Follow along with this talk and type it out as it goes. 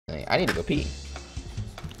I need to go pee.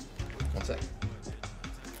 One sec.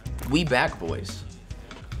 We back, boys.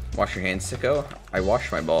 Wash your hands, sicko. I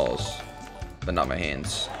wash my balls, but not my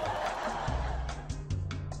hands.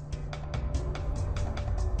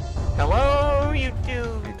 Hello,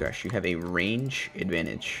 YouTube. Thrash, you have a range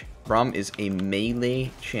advantage. Braum is a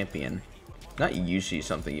melee champion. Not usually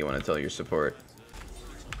something you want to tell your support.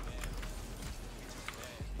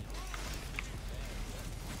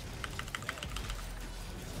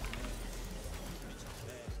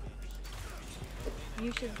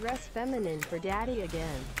 You should dress feminine for daddy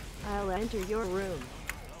again. I'll enter your room.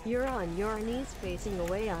 You're on your knees facing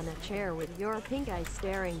away on a chair with your pink eyes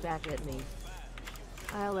staring back at me.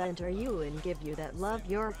 I'll enter you and give you that love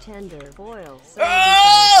your tender boil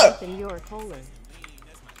so in your colon.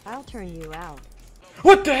 I'll turn you out.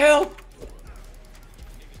 What the hell?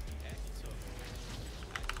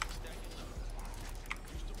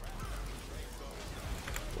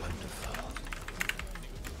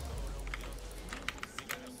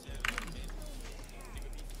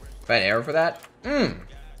 If I had an arrow for that?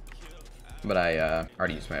 But I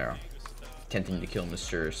already used my arrow. Tempting to kill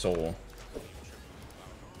Mr. Soul.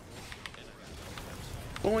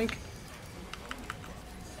 Boink.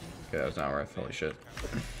 Okay, that was not worth. Holy shit.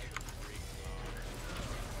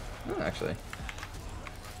 Oh, actually.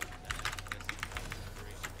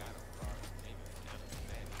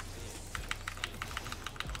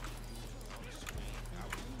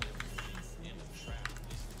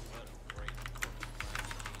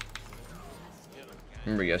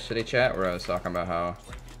 Remember yesterday, chat, where I was talking about how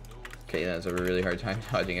Caitlyn has a really hard time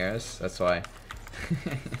dodging arrows? That's why.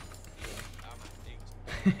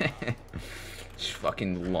 Just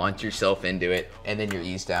fucking launch yourself into it, and then your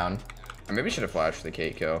E's down. I maybe should have flashed for the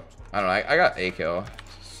K kill. I don't know, I got A kill,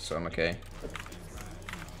 so I'm okay.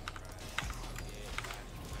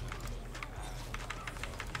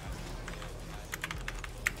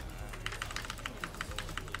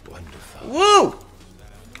 Wonderful. Woo!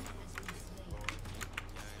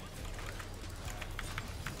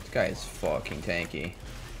 This guy is fucking tanky.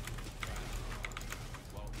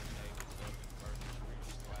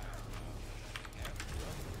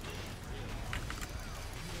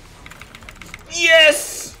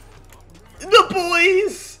 Yes! The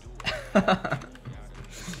boys!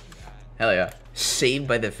 Hell yeah. Saved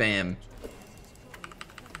by the fam.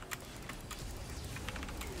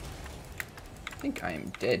 I think I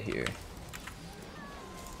am dead here.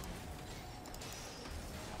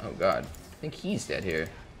 Oh god. I think he's dead here.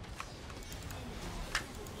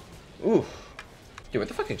 Oof. Dude, where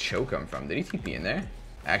the fuck did Cho come from? Did he TP in there?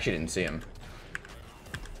 I actually didn't see him.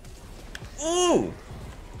 Ooh!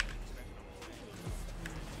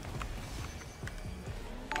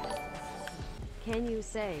 Can you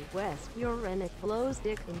say, Wes, your Rennick blows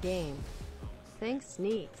dick in game? Thanks,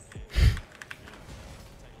 Sneaks.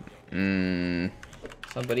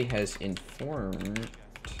 Somebody has informed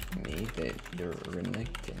me that your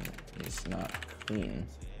Renekton is not clean.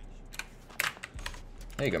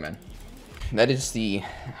 There you go, man. That is the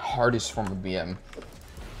hardest form of BM.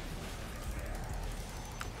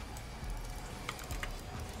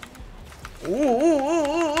 Ooh, ooh, ooh,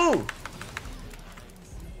 ooh, ooh.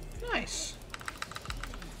 Nice.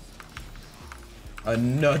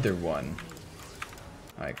 Another one.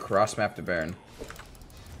 Alright, cross map to Baron.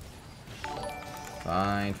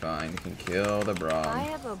 Fine, fine. You can kill the Braum. I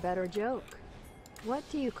have a better joke. What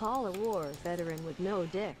do you call a war veteran with no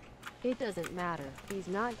dick? It doesn't matter. He's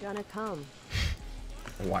not gonna come.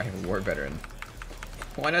 Why a war veteran?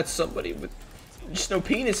 Why not somebody with just no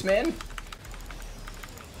penis, man?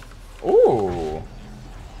 Ooh.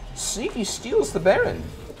 Sneaky steals the Baron.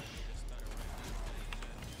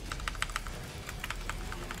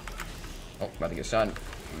 Oh, about to get stunned.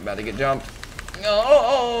 About to get jumped.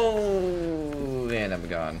 Oh, and I'm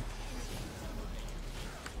gone.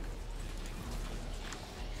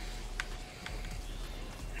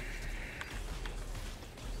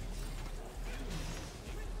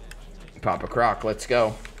 Papa Croc, let's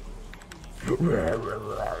go.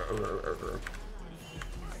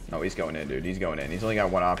 No, he's going in, dude. He's going in. He's only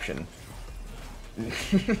got one option.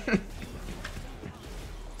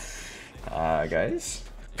 Guys.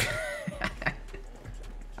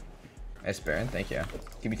 S Baron, thank you.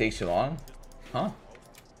 TB takes too long? Huh?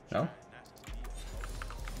 No?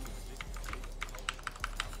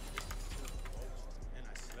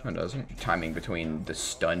 No, it doesn't. Timing between the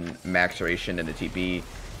stun max duration and the TP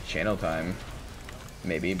channel time.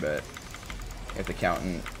 Maybe, but you have to count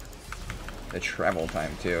in the travel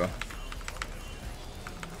time too.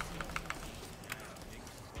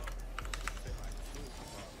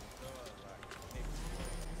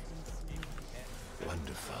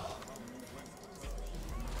 Wonderful.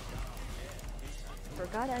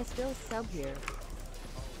 Forgot I still sub here.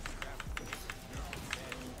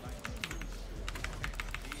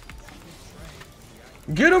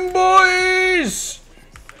 Get 'em, boys!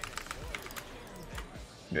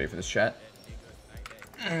 You ready for this chat?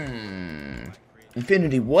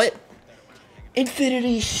 Infinity what?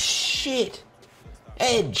 Infinity shit!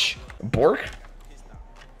 Edge! Bork?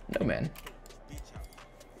 No, man.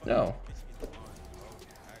 No.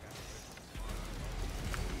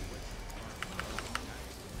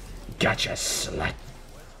 Gotcha, slut.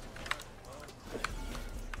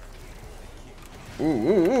 Ooh,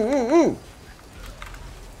 ooh, ooh, ooh, ooh!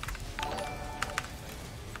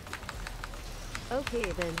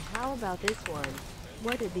 Okay then, how about this one?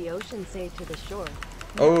 What did the ocean say to the shore?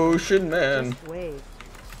 Ocean man. Just wave.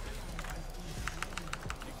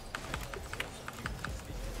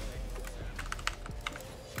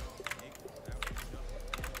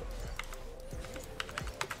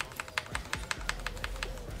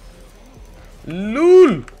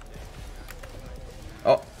 LOL!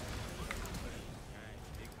 Oh.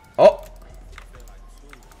 Oh!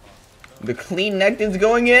 The clean Nectin's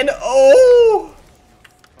going in. Oh!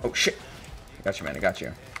 Oh shit. I got you, man. I got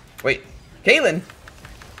you. Wait. Caitlyn!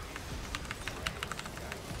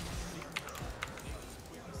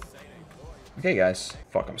 Okay, guys.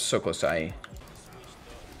 Fuck, I'm so close to IE.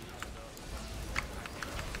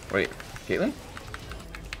 Wait. Caitlyn?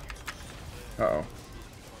 Uh-oh.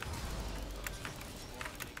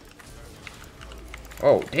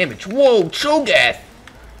 Oh, damage. Whoa, Cho'Gath!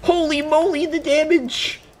 Holy moly, the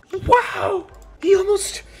damage! Wow! He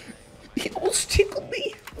almost tickled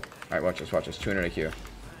me. Alright, watch this, watch this. 200 IQ.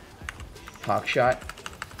 Hawk shot.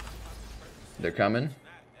 They're coming.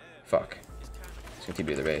 Fuck. It's gonna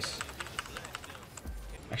TP to the base.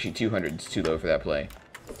 Actually, 200 is too low for that play.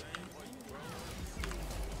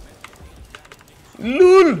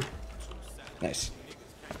 LOL! Nice.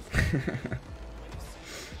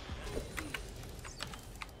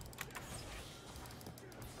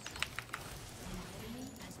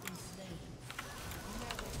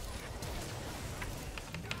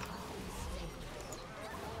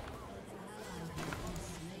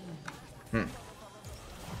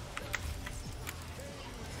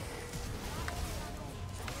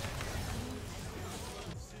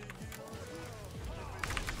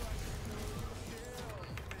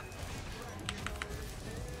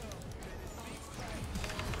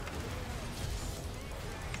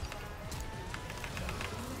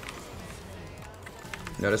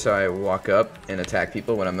 Notice how I walk up and attack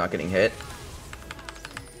people when I'm not getting hit,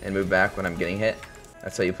 and move back when I'm getting hit.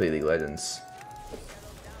 That's how you play League of Legends.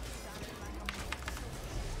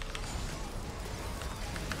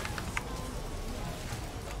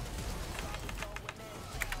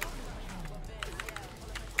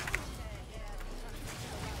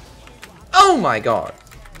 Oh my god!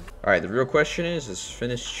 Alright, the real question is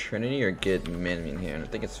finish Trinity or get Min here? And I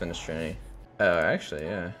think it's finish Trinity. Actually,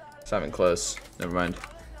 yeah. It's not even close. Never mind.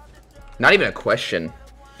 Not even a question.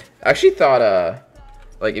 I actually thought,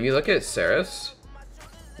 like, if you look at Saris,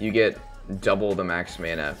 you get double the max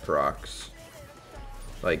mana per Ox.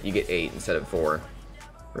 Like, you get 8 instead of 4.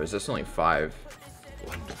 Whereas this is only 5.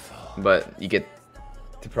 Wonderful. But you get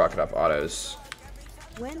to proc it off autos.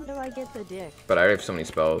 When do I get the dick? But I already have so many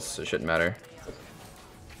spells, so it shouldn't matter.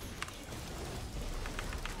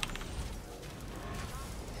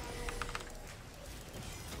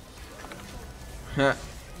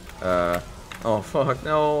 Oh fuck,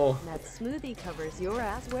 no. That smoothie covers your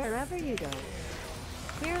ass wherever you go.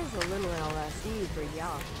 Here's a little LSD for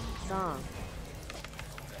y'all. Song.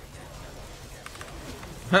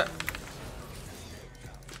 Huh.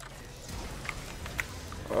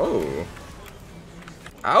 Oh.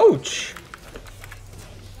 Ouch.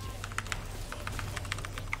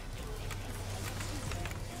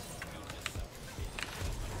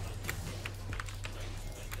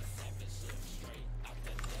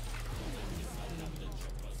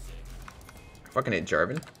 Fucking hit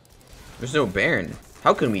Jarvan. There's no Baron.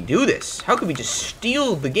 How can we do this? How can we just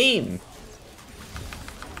steal the game?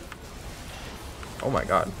 Oh my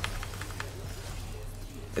god.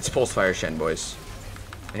 It's Pulse Fire Shen, boys.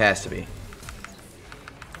 It has to be.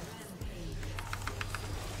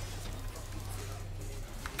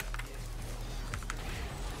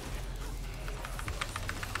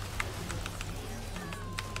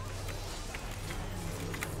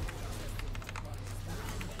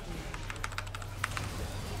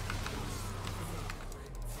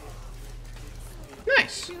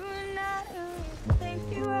 Nice.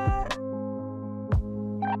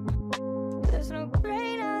 There's no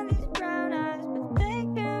grain on these brown eyes, but they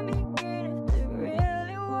can be green if they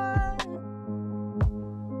really want.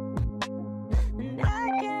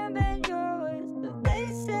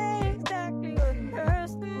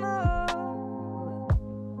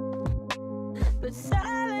 but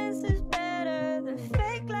silence is better than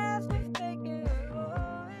fake